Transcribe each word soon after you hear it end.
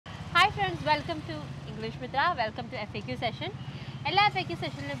friends, welcome to English Mithra. Welcome to FAQ session. എല്ലാ FAQ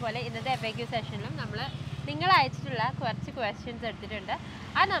സെഷനിലും പോലെ ഇന്നത്തെ FAQ സെഷനിലും നമ്മൾ നിങ്ങൾ അയച്ചിട്ടുള്ള കുറച്ച് ക്വസ്റ്റ്യൻസ് എടുത്തിട്ടുണ്ട്.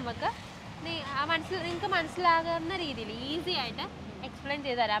 അത് നമുക്ക് നിങ്ങൾക്ക് മനസ്സിലാകുന്ന രീതിയിൽ ഈസി ആയിട്ട് എക്സ്പ്ലെയിൻ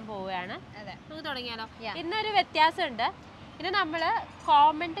ചെയ്ത് തരാൻ പോവുകയാണ്. നമുക്ക് തുടങ്ങിയാലോ? ഇന്നൊരു വ്യത്യാസമുണ്ട്. ഇത് നമ്മൾ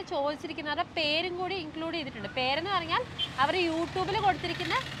കോമൻറ്റ് ചോദിച്ചിരിക്കുന്നവരുടെ പേരും കൂടി ഇൻക്ലൂഡ് ചെയ്തിട്ടുണ്ട്. പേരെന്ന് പറഞ്ഞാൽ അവർ യൂട്യൂബിൽ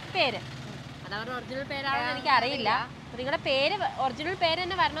കൊടുത്തിരിക്കുന്ന പേര്, അത് അവരുടെ ഒറിജിനൽ പേരാണെന്ന് എനിക്കറിയില്ല. നിങ്ങളുടെ പേര് ഒറിജിനൽ പേര്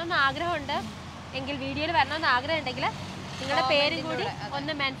തന്നെ വരണമെന്ന് ആഗ്രഹമുണ്ട് എങ്കിൽ, വീഡിയോയിൽ വരണമെന്ന് ആഗ്രഹം ഉണ്ടെങ്കിൽ നിങ്ങളുടെ പേരും കൂടി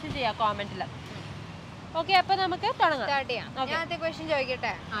ഒന്ന് മെൻഷൻ ചെയ്യാം കോമെന്റിൽ. ഓക്കെ, അപ്പൊ നമുക്ക് തുടങ്ങാം. ക്വസ്റ്റ്യൻ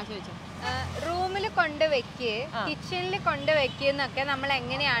ചോദിക്കട്ടെ? ചോദിച്ചു. റൂമിൽ കൊണ്ടുവയ്ക്ക്, കിച്ചണിൽ കൊണ്ടുവയ്ക്ക് എന്നൊക്കെ നമ്മൾ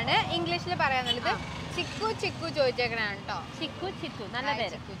എങ്ങനെയാണ് ഇംഗ്ലീഷിൽ പറയാന്നുള്ളത് ചിക്കു ചിക്കു ചോദിച്ചേക്കണാണ് കേട്ടോ. ചിക്കു ചിക്കു, നല്ല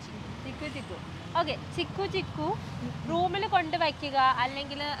പേര്. ചിക്കു ചിക്കു. ഓക്കെ, ചിക്കു ചിക്കു റൂമിൽ കൊണ്ടുവയ്ക്കുക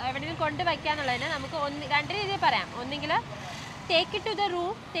അല്ലെങ്കിൽ എവിടെയെങ്കിലും കൊണ്ടുവയ്ക്കുക എന്നുള്ളതിന് നമുക്ക് രണ്ട് രീതിയിൽ പറയാം. ഒന്നെങ്കിൽ take it to the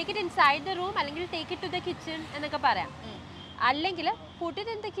room, take it inside the room, അല്ലെങ്കിൽ take it to the kitchen എന്നൊക്കെ പറയാം. അല്ലെങ്കിൽ put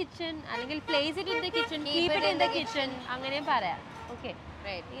it in the kitchen, അല്ലെങ്കിൽ place it in the kitchen, keep it in the kitchen, അങ്ങനെയും പറയാം. ഓക്കെ,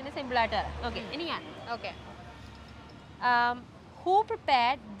 ഇങ്ങനെ simple ആയിട്ട് പറയാം. ഓക്കെ, ഇനി ഞാൻ ഹൂ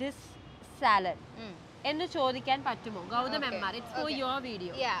പ്രിപ്പയർഡ് ദിസ് സാലഡ് എന്ന് ചോദിക്കാൻ പറ്റുമോ? Gautam MR, it's for your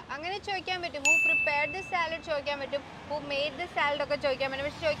video. അങ്ങനെ ചോദിക്കാൻ പറ്റും. ഹൂ പ്രിപ്പയർഡ് ദിസ് സാലഡ് ചോദിക്കാൻ പറ്റും, ഹൂ മെയ്ഡ് ദിസ് സാലഡ് ഒക്കെ ചോദിക്കാൻ പറ്റും.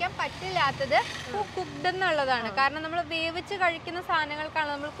 പക്ഷെ ചോദിക്കാൻ പറ്റില്ലാത്തത് ഹൂ കുക്ക്ഡ് എന്നുള്ളതാണ്. കാരണം നമ്മൾ വേവിച്ച് കഴിക്കുന്ന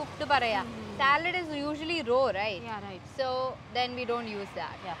സാധനങ്ങൾക്കാണ് നമ്മൾ കുക്ക്ഡ് പറയാ. Salad is usually raw, right? So then we don't use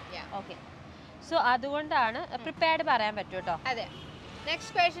that. Okay, so അതുകൊണ്ടാണ് പ്രിപ്പയർഡ് പറയാൻ പറ്റും കേട്ടോ. അതെ.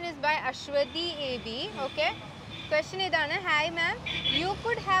 Next question is by Aswathy A B. Okay, question ഇതാണ്. Hi ma'am, you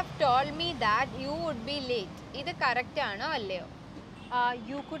could have told me that you would be late. ഇത് correct ആണോ അല്ലയോ?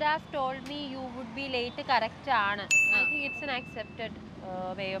 You could have told me you would be late correct ആണ്. I think it's an accepted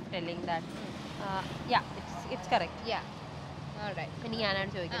way of telling that. It's correct. ഇനി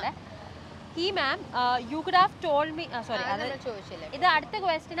ഞാനാണ് ചോദിക്കുന്നത്. He ma'am, you could have told me, sorry, അത് ചോദിച്ചില്ലേ? ഇത് അടുത്ത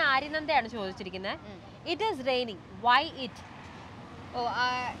ക്വസ്റ്റ്യൻ ആര്യനന്ദയാണ് ചോദിച്ചിരിക്കുന്നത്. It is raining, why it?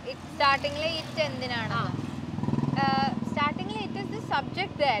 സ്റ്റാർട്ടിംഗിലെ it എന്തിനാണ്? സ്റ്റാർട്ടിംഗിൽ it is the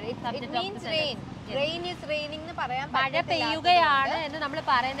subject there. It means rain. Rain is raining എന്ന് പറയാൻ മഴ പെയ്യുകയാണ് എന്ന് നമ്മൾ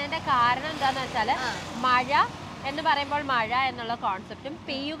പറയുന്നതിന്റെ കാരണം എന്താന്ന് വെച്ചാൽ, മഴ എന്ന് പറയുമ്പോൾ മഴ എന്നുള്ള കോൺസെപ്റ്റും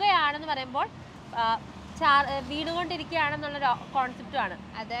പെയ്യുകയാണെന്ന് പറയുമ്പോൾ വീണുകൊണ്ടിരിക്കുകയാണെന്നുള്ള കോൺസെപ്റ്റുമാണ്.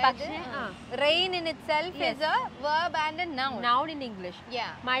 Rain in itself is A verb and A noun. Noun in English.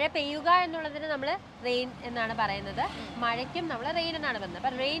 മഴ പെയ്യുക എന്നുള്ളതിന് നമ്മൾ റെയിൻ എന്നാണ് പറയുന്നത്, മഴയ്ക്കും നമ്മൾ റെയിൻ എന്നാണ് പറയുന്നത്.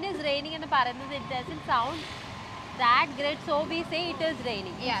 അപ്പൊ റെയിൻ ഈസ് റെയിനിങ് എന്ന് പറയുന്നത് it doesn't sound that great, so we say it is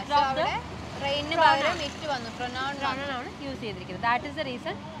raining. So rain ന് പകരം it വന്നു, pronoun ആണ് യൂസ് ചെയ്തിരിക്കുന്നത്. That is the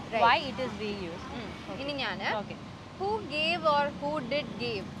reason why it is being used. ഇനി ഞാൻ who gave or who did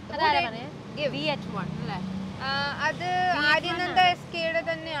give. അതാരാ പറഞ്ഞേ? we at one അല്ലേ? അത് ആര്യനന്ദ എസ്കേയുടെ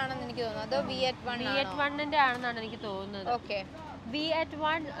തന്നെയാണെന്ന് എനിക്ക് തോന്നുന്നു. അതോ we at one? we at one ന്റെ ആണെന്നാണ് എനിക്ക് തോന്നുന്നത്. ഓക്കേ, we at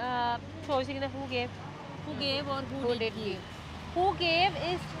one ചോദിച്ചിരിക്കുന്നത് who gave or who did give. who gave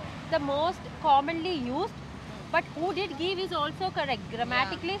is the most commonly used, but who did give is also correct.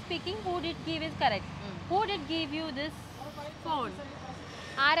 Grammatically speaking, who did give is correct. Who did give you this phone?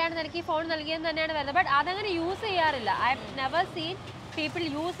 ആരാണ് നിനക്ക് ഈ phone നൽകിയെന്ന് തന്നെയാണ് വരുന്നത്. But അതങ്ങനെ use ചെയ്യാറില്ല. I have never seen people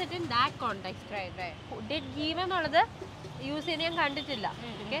use it in that context. Did give എന്നുള്ളത് use ചെയ്യുന്നത് ഞാൻ കണ്ടിട്ടില്ല.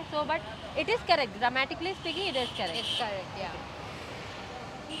 Okay, so but it is correct. Grammatically speaking it is correct.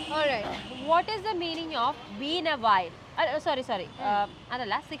 What is the meaning of been a while? Sorry.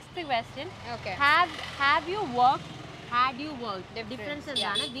 അതല്ല, sixth question. Have you worked? Had you worked? Difference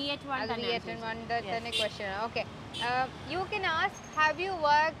എന്താണ്? we at one തന്നെ question. Okay, you can ask have you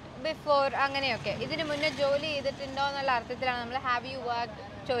worked before, അങ്ങനെയൊക്കെ. ഇതിന് മുന്നേ ജോലി ചെയ്തിട്ടുണ്ടോ എന്നുള്ള അർത്ഥത്തിലാണ് നമ്മൾ have you worked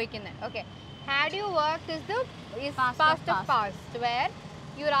ചോദിക്കുന്നത്. Okay, had you worked is past of past, where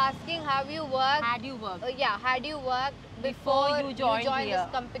you're asking have you worked, had you worked, had you worked before you joined this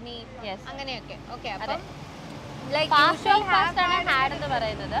company. Yes, അങ്ങനെയൊക്കെ. Okay, അപ്പം like past of past ആണ് had എന്ന്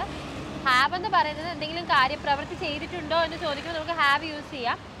പറയുന്നത്. have എന്ന് പറയുന്നത് എന്തെങ്കിലും കാര്യപ്രവൃത്തി ചെയ്തിട്ടുണ്ടോ എന്ന് ചോദിക്കുമ്പോൾ നമുക്ക് have യൂസ്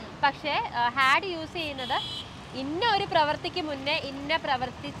ചെയ്യാം. പക്ഷേ had യൂസ് ചെയ്യുന്നത് ഇന്ന ഒരു പ്രവൃത്തിക്ക് മുന്നേ ഇന്ന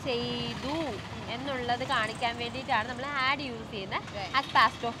പ്രവൃത്തി ചെയ്തു എന്നുള്ളത് കാണിക്കാൻ വേണ്ടിയിട്ടാണ് നമ്മൾ had യൂസ് ചെയ്യുന്നത് as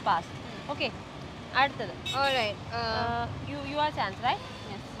past of past. Okay, അടുത്തത്. Alright, your chance, right?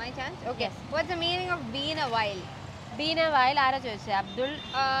 Yes, my chance. Okay, yes. What's the meaning of been a while? been a while ആരാ ചോദിച്ചത്?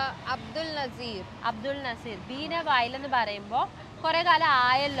 Abdul Naseer. been a while എന്ന് പറയുമ്പോൾ കുറെ കാലം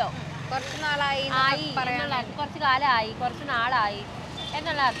ആയല്ലോ, കുറച്ച് നാളായി, കുറച്ച് കാലമായി, കുറച്ച് നാളായി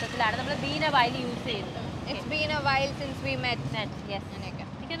എന്നുള്ള അർത്ഥത്തിലാണ് നമ്മൾ been a while യൂസ് ചെയ്യുന്നത്. It's been a while since we met. Yes.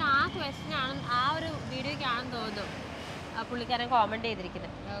 എനിക്ക് ആ ക്വസ്റ്റ്യൻ ആണ്, ആ ഒരു വീഡിയോയ്ക്കാണെന്ന് തോന്നുന്നു പുള്ളിക്കാരൻ കോമന്റ്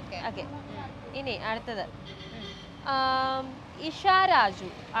ചെയ്തിരിക്കുന്നത്. ഓക്കെ, ഇനി അടുത്തത്. ഇഷ രാജു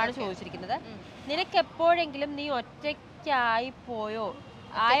ആണ് ചോദിച്ചിരിക്കുന്നത്. നിനക്ക് എപ്പോഴെങ്കിലും നീ ഒറ്റയ്ക്കായി പോയോ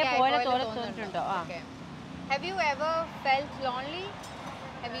ആയ പോലെ തോന്നിട്ടുണ്ടോ? Have you ever felt lonely?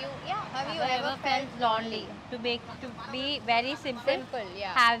 Have you ever felt lonely? To be very simple,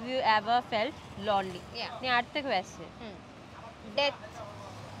 yeah. Have you ever felt lonely? Yeah. Ni അടുത്ത question. Death,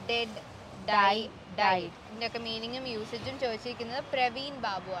 dead, die, died. ഇതിന്റെയൊക്കെ മീനിങ്ങും യൂസേജും ചോദിച്ചിരിക്കുന്നത് പ്രവീൺ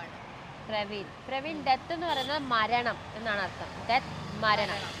ബാബു ആണ്. പ്രവീൺ ഡെത്ത് എന്ന് പറയുന്നത് മരണം എന്നാണ് അർത്ഥം. ഡെത്ത്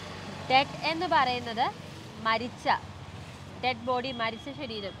മരണം. ഡെഡ് എന്ന് പറയുന്നത് മരിച്ച, ഡെഡ് ബോഡി മരിച്ച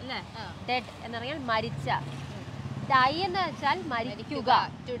ശരീരം അല്ലേ? ഡെഡ് എന്ന് പറഞ്ഞാൽ മരിച്ച. ഡൈ എന്ന് വെച്ചാൽ മരിക്കുക.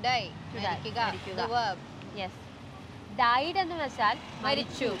 ടു ഡൈ, മരിക്കുക. The verb. Yes. ഡൈഡ് എന്ന് വെച്ചാൽ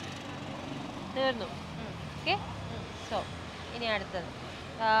മരിച്ചു, തീർന്നു. ഓക്കെ. സോ ഇനി അടുത്തത്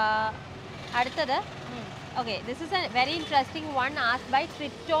okay, this is A very interesting one asked by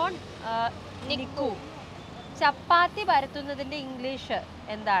ട്രിറ്റോൺ നിക്കു. Chapati പരത്തുന്നതിന്റെ English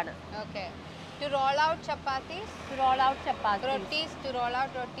എന്താണ്? Okay. To roll out chapatis. To roll out chapatis. Rotis. To roll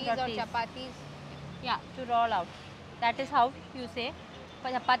out rotis or chapatis. Yeah, to roll out. That is how you say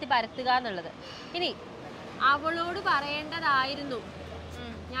ചപ്പാത്തി പരത്തുക എന്നുള്ളത്. ഇനി അവളോട് പറയേണ്ടതായിരുന്നു,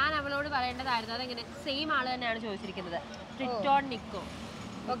 ഞാൻ അവളോട് പറയേണ്ടതായിരുന്നു, അതെങ്ങനെ? Same ആള് തന്നെയാണ് ചോദിച്ചിരിക്കുന്നത്, ട്രിറ്റോൺ നിക്കോ.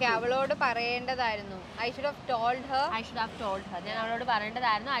 ഓക്കെ, അവളോട് പറയേണ്ടതായിരുന്നു. I should have told her. ഞാൻ അവളോട്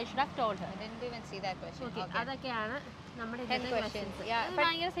പറയേണ്ടതായിരുന്നു. I should have told her. I didn't even see that question. Okay. അതൊക്കെയാണ് നമ്മുടെ questions.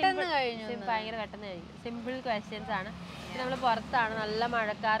 ഭയങ്കര പെട്ടെന്ന് കഴിഞ്ഞു. സിമ്പിൾ ക്വസ്റ്റ്യൻസ് ആണ്. നമ്മൾ പുറത്താണ്, നല്ല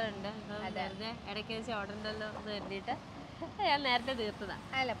മഴക്കാറുണ്ട്, വെറുതെ ഇടയ്ക്ക് വെച്ച് ഓടണ്ടല്ലോ എന്ന് കരുതിയിട്ട് ഞാൻ നേരത്തെ തീർത്തതാണ്.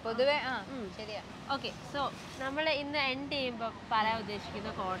 അല്ല പൊതുവെ ശരിയാ. ഓക്കെ, സോ നമ്മൾ ഇന്ന് എൻഡ് ചെയ്യുമ്പോൾ പറയാൻ ഉദ്ദേശിക്കുന്ന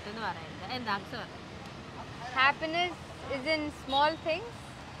കോട്ട് എന്ന് പറയുന്നത് എന്താ? Happiness is in small things.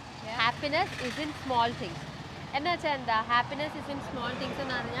 Happiness is in small things എന്ന് വെച്ചാൽ എന്താ? Happiness is in small things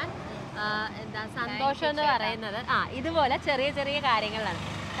എന്ന് പറഞ്ഞാൽ എന്താ? സന്തോഷം എന്ന് പറയുന്നത് ഇതുപോലെ ചെറിയ ചെറിയ കാര്യങ്ങളാണ്.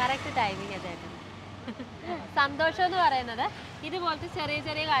 കറക്റ്റ് ടൈമിങ് അതായിട്ട്. സന്തോഷം എന്ന് പറയുന്നത് ഇതുപോലത്തെ ചെറിയ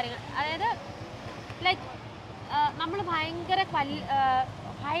ചെറിയ കാര്യങ്ങൾ. അതായത് ലൈക്ക് നമ്മൾ ഭയങ്കര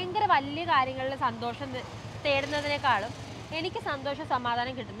വലിയ കാര്യങ്ങളിൽ സന്തോഷം തേടുന്നതിനേക്കാളും എനിക്ക് സന്തോഷം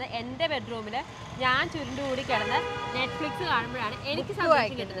സമാധാനം കിട്ടുന്നത് എൻ്റെ ബെഡ്റൂമിൽ ഞാൻ ചുരുണ്ടുകൂടി കിടന്ന് നെറ്റ്ഫ്ലിക്സ് കാണുമ്പോഴാണ് എനിക്ക്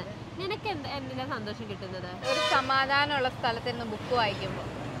സന്തോഷം കിട്ടുന്നത്. നിനക്ക് എന്തിനാ സന്തോഷം കിട്ടുന്നത്? ഒരു സമാധാനമുള്ള സ്ഥലത്തിരുന്ന് ബുക്ക് വായിക്കുമ്പോൾ,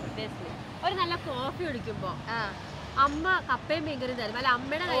 ഒരു നല്ല കോഫി കുടിക്കുമ്പോൾ, അമ്മ കപ്പയും മീൻകറി തരും, അല്ല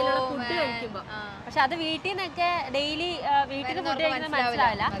അമ്മയുടെ കയ്യിലുള്ള ഫുഡ് കഴിക്കുമ്പോൾ. പക്ഷെ അത് വീട്ടിൽ നിന്നൊക്കെ ഡെയിലി വീട്ടിൽ നിന്ന് ഫുഡ് കഴിക്കുന്നത്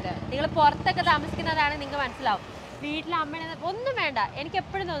മനസ്സിലാവില്ല. നിങ്ങൾ പുറത്തൊക്കെ താമസിക്കുന്നതാണ്, നിങ്ങൾക്ക് മനസ്സിലാവും. വീട്ടിൽ അമ്മയുടെ ഒന്നും വേണ്ട. എനിക്ക്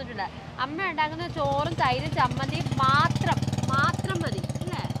എപ്പോഴും തോന്നിയിട്ടുണ്ട്, അമ്മ ഉണ്ടാക്കുന്ന ചോറും തൈരും ചമ്മന്തിയും മാത്രം മതി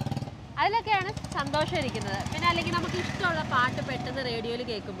അല്ലേ? അതിലൊക്കെയാണ് സന്തോഷം ഇരിക്കുന്നത്. പിന്നെ അല്ലെങ്കിൽ നമുക്ക് ഇഷ്ടമുള്ള പാട്ട് പെട്ടെന്ന് റേഡിയോയിൽ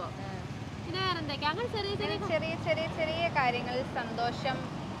കേൾക്കുമ്പോൾ, പിന്നെ വേറെ എന്തൊക്കെയാ അങ്ങനെ ചെറിയ ചെറിയ ചെറിയ ചെറിയ ചെറിയ കാര്യങ്ങളിൽ സന്തോഷം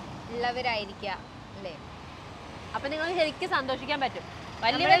ഉള്ളവരായിരിക്കുക അല്ലേ? അപ്പൊ നിങ്ങൾ ശരിക്കും സന്തോഷിക്കാൻ പറ്റും.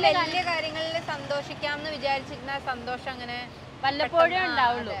 വലിയ വലിയ കാര്യങ്ങളിൽ സന്തോഷിക്കാം എന്ന് വിചാരിച്ചിരുന്ന സന്തോഷം അങ്ങനെ വല്ലപ്പോഴേ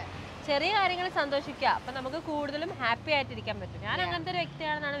ഉണ്ടാവുള്ളൂ. ചെറിയ കാര്യങ്ങളിൽ സന്തോഷിക്കുക, അപ്പൊ നമുക്ക് കൂടുതലും ഹാപ്പി ആയിട്ടിരിക്കാൻ പറ്റും. ഞാൻ അങ്ങനത്തെ ഒരു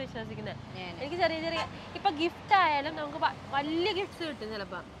വ്യക്തിയാണെന്നാണ് വിശ്വസിക്കുന്നത്. എനിക്ക് ചെറിയ ചെറിയ ഇപ്പൊ ഗിഫ്റ്റ് ആയാലും നമുക്ക് വലിയ ഗിഫ്റ്റ്സ് കിട്ടും.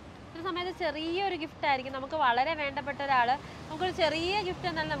 ചിലപ്പോൾ ഒരു സമയത്ത് ചെറിയൊരു ഗിഫ്റ്റ് ആയിരിക്കും, നമുക്ക് വളരെ വേണ്ടപ്പെട്ട ഒരാള് നമുക്കൊരു ചെറിയ ഗിഫ്റ്റ്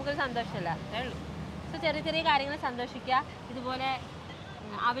എന്നാലും നമുക്കൊരു സന്തോഷമില്ല, അതേ ഉള്ളൂ. സോ ചെറിയ ചെറിയ കാര്യങ്ങൾ സന്തോഷിക്കുക. ഇതുപോലെ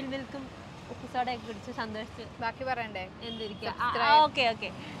അവിൽ മിൽക്കും എപ്പിസോഡൊക്കെ കുടിച്ച് സന്തോഷിച്ച് ബാക്കി പറയണ്ടേ എന്തിരിക്കുക. ഓക്കെ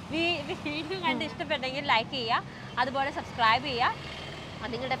വീഡിയോ കണ്ട് ഇഷ്ടപ്പെട്ടെങ്കിൽ ലൈക്ക് ചെയ്യുക, അതുപോലെ സബ്സ്ക്രൈബ് ചെയ്യുക.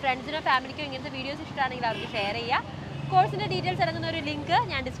 നിങ്ങളുടെ ഫ്രണ്ട്സിനോ ഫാമിലിക്കോ ഇങ്ങനത്തെ വീഡിയോസ് ഇഷ്ടമാണെങ്കിൽ അവർക്ക് ഷെയർ ചെയ്യുക. കോഴ്സിൻ്റെ ഡീറ്റെയിൽസ് അടങ്ങുന്ന ഒരു ലിങ്ക്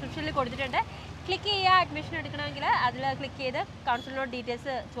ഞാൻ ഡിസ്ക്രിപ്ഷനിൽ കൊടുത്തിട്ടുണ്ട്. ക്ലിക്ക് ചെയ്യുക. അഡ്മിഷൻ എടുക്കണമെങ്കിൽ അതിൽ ക്ലിക്ക് ചെയ്ത് കൗൺസിലിനോട്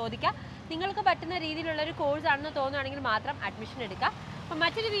ഡീറ്റെയിൽസ് ചോദിക്കുക. നിങ്ങൾക്ക് പറ്റുന്ന രീതിയിലുള്ളൊരു കോഴ്സ് ആണെന്ന് തോന്നുകയാണെങ്കിൽ മാത്രം അഡ്മിഷൻ എടുക്കുക. അപ്പം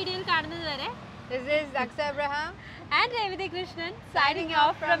മറ്റൊരു വീഡിയോയിൽ കാണുന്നത് വരെ, this is Daksha Abraham and Revati Krishnan signing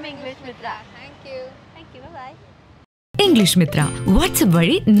off from English Mithra. Thank you. Bye. English Mitra WhatsApp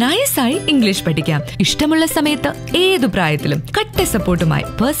വഴി നൈസായി ഇംഗ്ലീഷ് പഠിക്കാം. ഇഷ്ടമുള്ള സമയത്ത് ഏതു പ്രായത്തിലും കട്ട സപ്പോർട്ടുമായി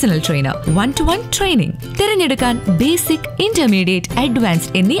പേഴ്സണൽ ട്രെയിനർ, 1-to-1 ട്രെയിനിങ്. തിരഞ്ഞെടുക്കാൻ ബേസിക്, ഇന്റർമീഡിയറ്റ്,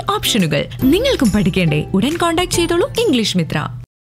 അഡ്വാൻസ്ഡ് എന്നീ ഓപ്ഷനുകൾ. നിങ്ങൾക്കും പഠിക്കേണ്ടേ? ഉടൻ കോൺടാക്ട് ചെയ്തോളൂ ഇംഗ്ലീഷ് മിത്ര.